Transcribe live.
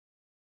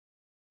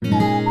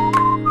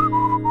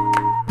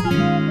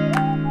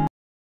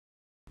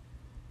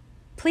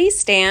Please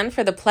stand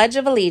for the Pledge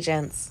of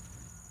Allegiance.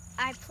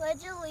 I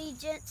pledge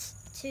allegiance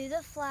to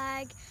the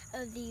flag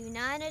of the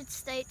United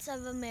States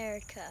of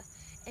America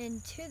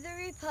and to the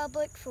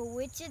republic for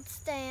which it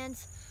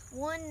stands,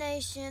 one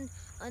nation,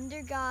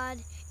 under God,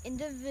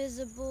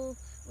 indivisible,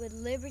 with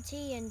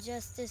liberty and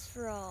justice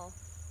for all.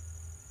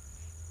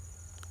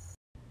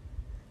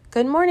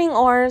 Good morning,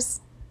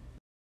 Orrs.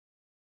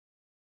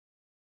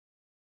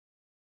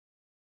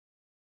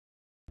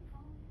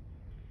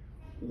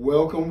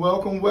 Welcome,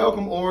 welcome,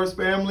 welcome, Orrs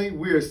family.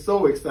 We are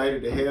so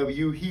excited to have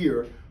you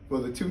here for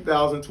the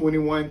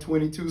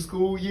 2021-22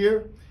 school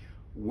year.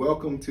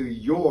 Welcome to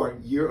your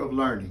year of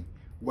learning.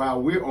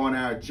 While we're on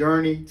our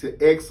journey to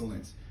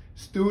excellence,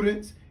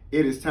 students,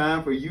 it is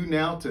time for you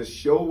now to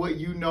show what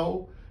you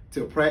know,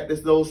 to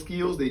practice those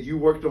skills that you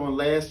worked on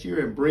last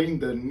year and bring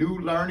the new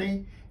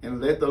learning and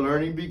let the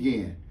learning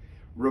begin.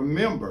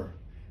 Remember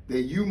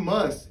that you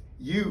must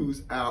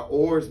use our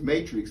Orrs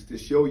matrix to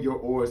show your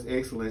Orrs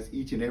excellence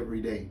each and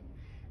every day.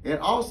 And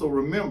also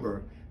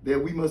remember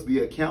that we must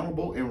be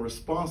accountable and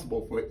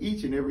responsible for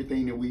each and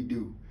everything that we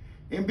do.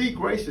 And be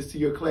gracious to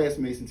your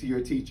classmates and to your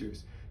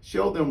teachers.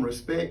 Show them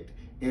respect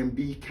and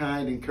be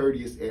kind and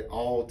courteous at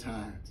all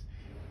times.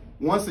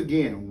 Once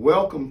again,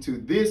 welcome to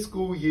this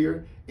school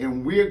year,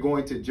 and we're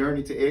going to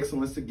journey to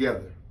excellence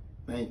together.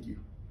 Thank you.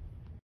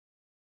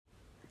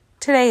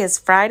 Today is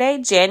Friday,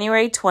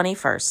 January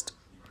 21st.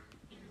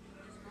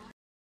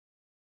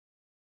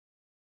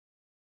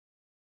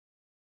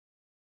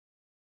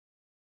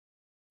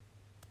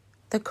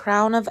 The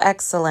Crown of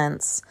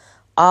Excellence.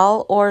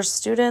 All Orrs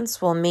students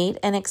will meet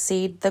and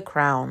exceed the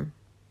crown.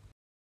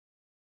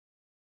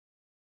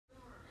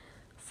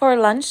 For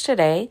lunch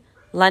today,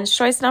 lunch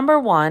choice number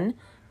 1,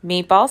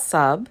 meatball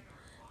sub,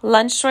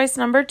 lunch choice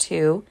number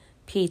 2,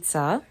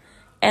 pizza,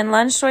 and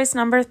lunch choice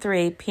number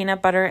 3,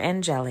 peanut butter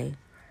and jelly.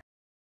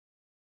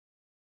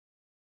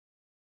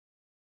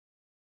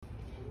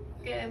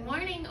 Good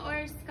morning,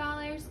 Orrs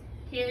scholars.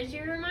 Here's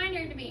your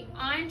reminder to be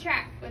on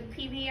track with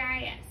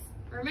PBIS.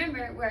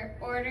 Remember, we're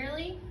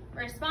orderly,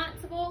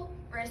 responsible,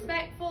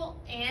 respectful,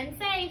 and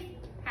safe.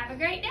 Have a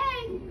great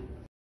day.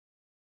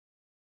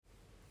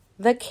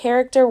 The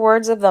character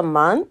words of the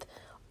month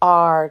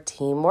are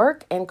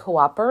teamwork and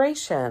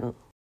cooperation.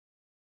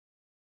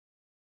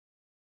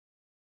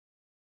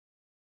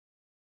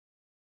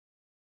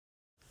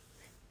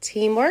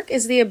 Teamwork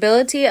is the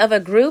ability of a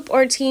group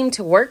or team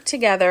to work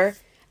together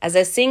as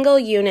a single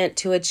unit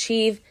to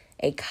achieve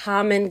a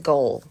common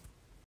goal.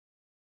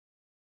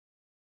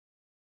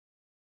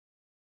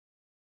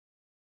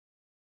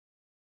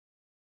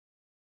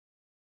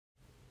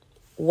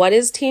 What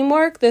is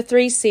teamwork? The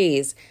 3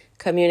 C's: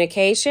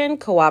 communication,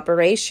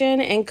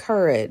 cooperation, and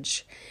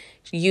courage.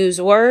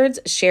 Use words,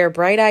 share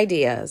bright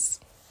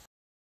ideas.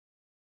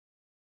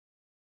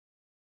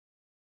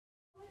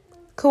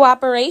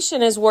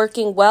 Cooperation is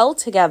working well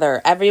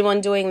together, everyone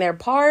doing their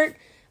part,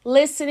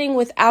 listening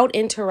without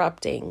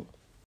interrupting.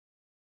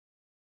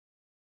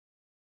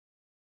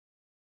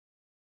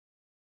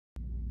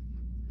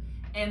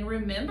 And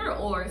remember,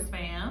 Orrs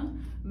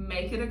fam,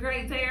 make it a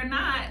great day or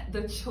not,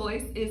 the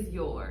choice is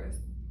yours.